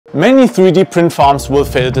Many 3D print farms will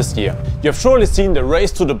fail this year. You have surely seen the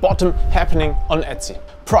race to the bottom happening on Etsy.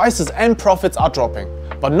 Prices and profits are dropping,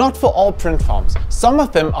 but not for all print farms. Some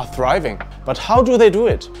of them are thriving. But how do they do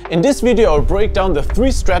it? In this video I'll break down the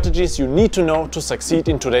 3 strategies you need to know to succeed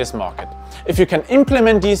in today's market. If you can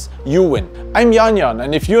implement these, you win. I'm Jan,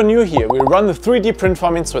 and if you're new here, we run the 3D print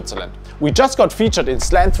farm in Switzerland. We just got featured in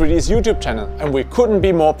Slant3D's YouTube channel and we couldn't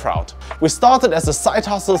be more proud. We started as a side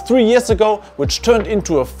hustle 3 years ago, which turned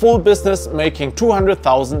into a full business, making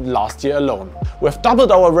 200,000 last year alone. We've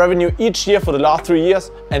doubled our revenue each year for the last 3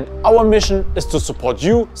 years, and our mission is to support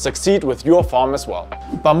you succeed with your farm as well.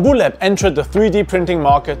 Bamboo Lab entered the 3D printing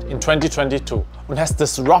market in 2022 and has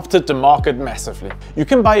disrupted the market massively. You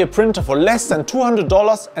can buy a printer for less than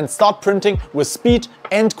 $200 and start printing with speed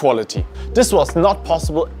and quality. This was not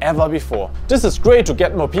possible ever before. This is great to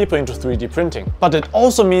get more people into 3D printing, but it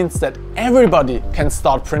also means that everybody can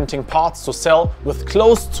start printing parts to sell with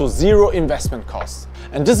close to zero investment costs.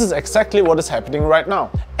 And this is exactly what is happening right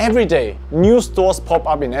now. Every day, new stores pop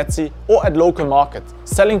up in Etsy or at local markets,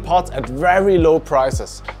 selling parts at very low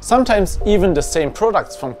prices, sometimes even the same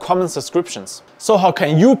products from common subscriptions. So how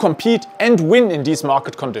can you compete and win in these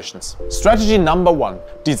market conditions? Strategy number 1,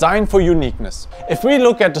 design for uniqueness. If we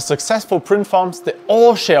look at the successful print farms, they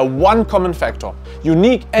all share one common factor: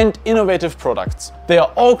 unique and innovative products. They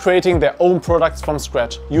are all creating their own products from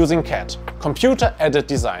scratch using CAD, computer-aided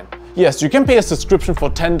design. Yes, you can pay a subscription for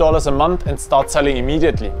 $10 a month and start selling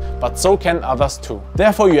immediately, but so can others too.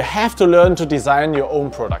 Therefore, you have to learn to design your own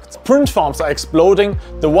products. Print farms are exploding.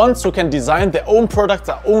 The ones who can design their own products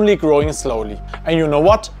are only growing slowly. And you know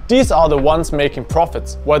what? These are the ones making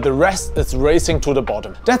profits, while the rest is racing to the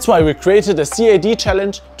bottom. That's why we created a CAD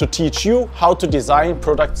challenge to teach you how to design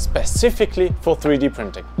products specifically for 3D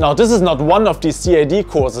printing. Now, this is not one of these CAD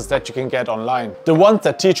courses that you can get online. The ones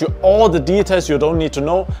that teach you all the details you don't need to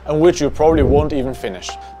know and which you probably won't even finish.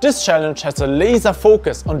 This challenge has a laser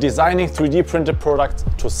focus on designing 3D printed products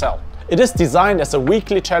to sell. It is designed as a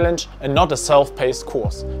weekly challenge and not a self-paced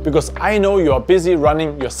course, because I know you are busy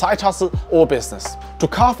running your side hustle or business. To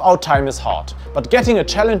carve out time is hard, but getting a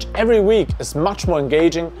challenge every week is much more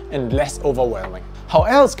engaging and less overwhelming. How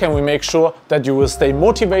else can we make sure that you will stay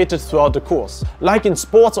motivated throughout the course? Like in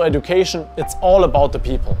sports or education, it's all about the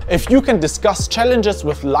people. If you can discuss challenges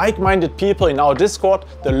with like-minded people in our Discord,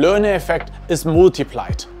 the learning effect is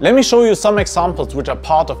multiplied. Let me show you some examples which are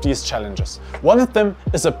part of these challenges. One of them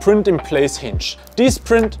is a print-in-place hinge. These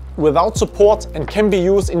print without support and can be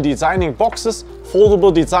used in designing boxes,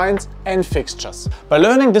 foldable designs and fixtures. By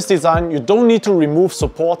learning this design, you don't need to remove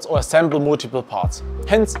supports or assemble multiple parts.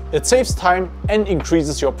 Hence, it saves time and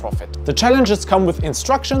increases your profit. The challenges come with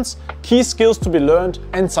instructions, key skills to be learned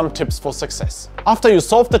and some tips for success. After you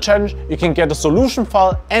solve the challenge, you can get a solution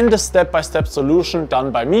file and a step-by-step solution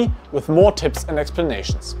done by me with more tips and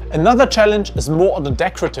explanations. Another challenge is more on the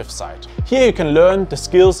decorative side. Here you can learn the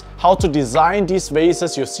skills how to design these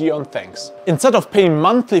vases you see on Thanks. Instead of paying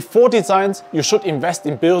monthly for designs, you should invest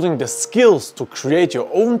in building the skills to create your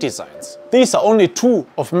own designs. These are only 2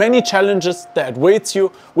 of many challenges that awaits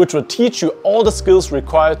you, which will teach you all the skills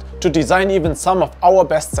required to design even some of our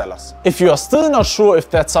best sellers. If you are still not sure if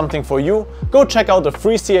that's something for you, go check out the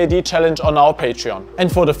free CAD challenge on our Patreon. And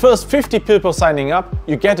for the first 50 people signing up,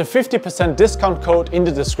 you get a 50% discount code in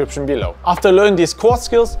the description below. After learning these core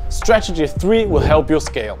skills, strategy 3 will help you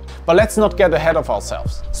scale. But let's not get ahead of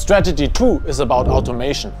ourselves. Strategy 2 is about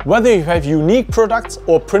automation. Whether you have unique products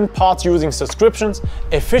or print parts using subscriptions,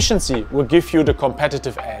 efficiency will give you the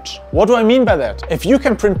competitive edge. What do I mean by that? If you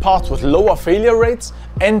can print parts with lower failure rates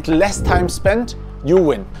and less time spent, you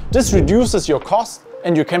win. This reduces your costs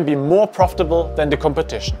and you can be more profitable than the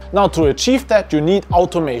competition. Now, to achieve that, you need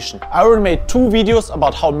automation. I already made 2 videos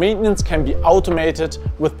about how maintenance can be automated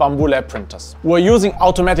with Bamboo Lab printers. We're using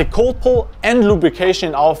automatic cold pull and lubrication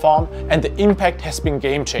in our farm, and the impact has been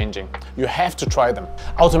game-changing. You have to try them.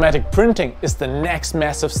 Automatic printing is the next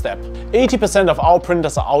massive step. 80% of our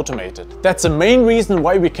printers are automated. That's the main reason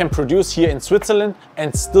why we can produce here in Switzerland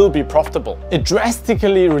and still be profitable. It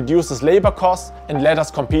drastically reduces labor costs and let us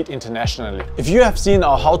compete internationally. If you have seen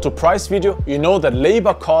our how to price video, you know that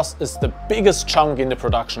labor cost is the biggest chunk in the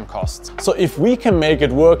production costs. So if we can make it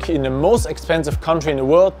work in the most expensive country in the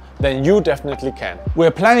world, then you definitely can.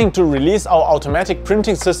 We're planning to release our automatic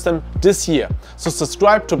printing system this year, so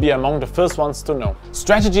subscribe to be among the first ones to know.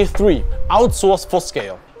 Strategy 3, outsource for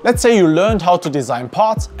scale. Let's say you learned how to design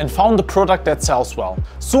parts and found a product that sells well.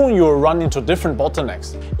 Soon you will run into different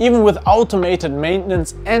bottlenecks. Even with automated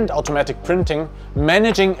maintenance and automatic printing,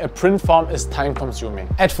 managing a print farm is time consuming.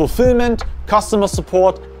 At fulfillment, customer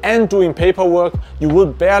support and doing paperwork, you will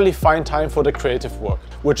barely find time for the creative work.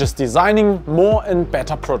 which is designing more and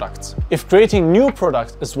better products. If creating new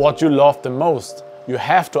products is what you love the most, you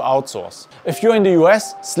have to outsource. If you're in the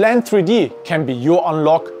US, Slant 3D can be your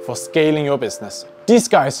unlock for scaling your business. These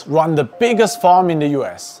guys run the biggest farm in the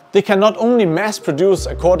US. They can not only mass produce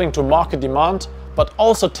according to market demand, but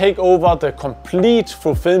also take over the complete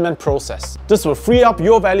fulfillment process. This will free up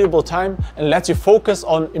your valuable time and lets you focus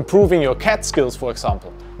on improving your CAD skills, for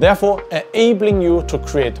example. Therefore, enabling you to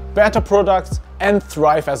create better products and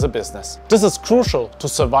thrive as a business. This is crucial to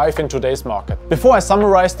survive in today's market. Before I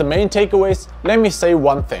summarize the main takeaways, let me say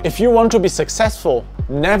one thing. If you want to be successful,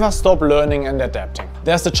 never stop learning and adapting.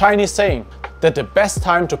 There's a Chinese saying that the best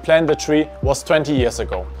time to plant the tree was 20 years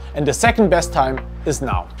ago, and the second best time is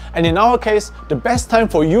now. And in our case, the best time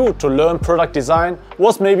for you to learn product design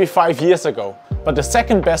was maybe 5 years ago, but the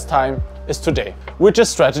second best time is today, which is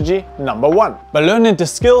strategy number 1. By learning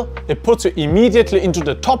this skill, it puts you immediately into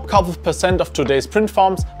the top couple % of today's print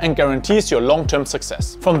farms and guarantees your long-term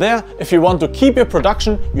success. From there, if you want to keep your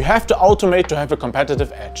production, you have to automate to have a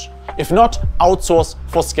competitive edge. If not, outsource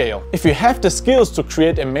for scale. If you have the skills to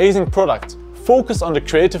create amazing products, focus on the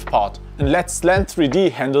creative part and let Slant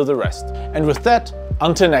 3D handle the rest. And with that,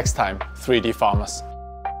 until next time, 3D farmers.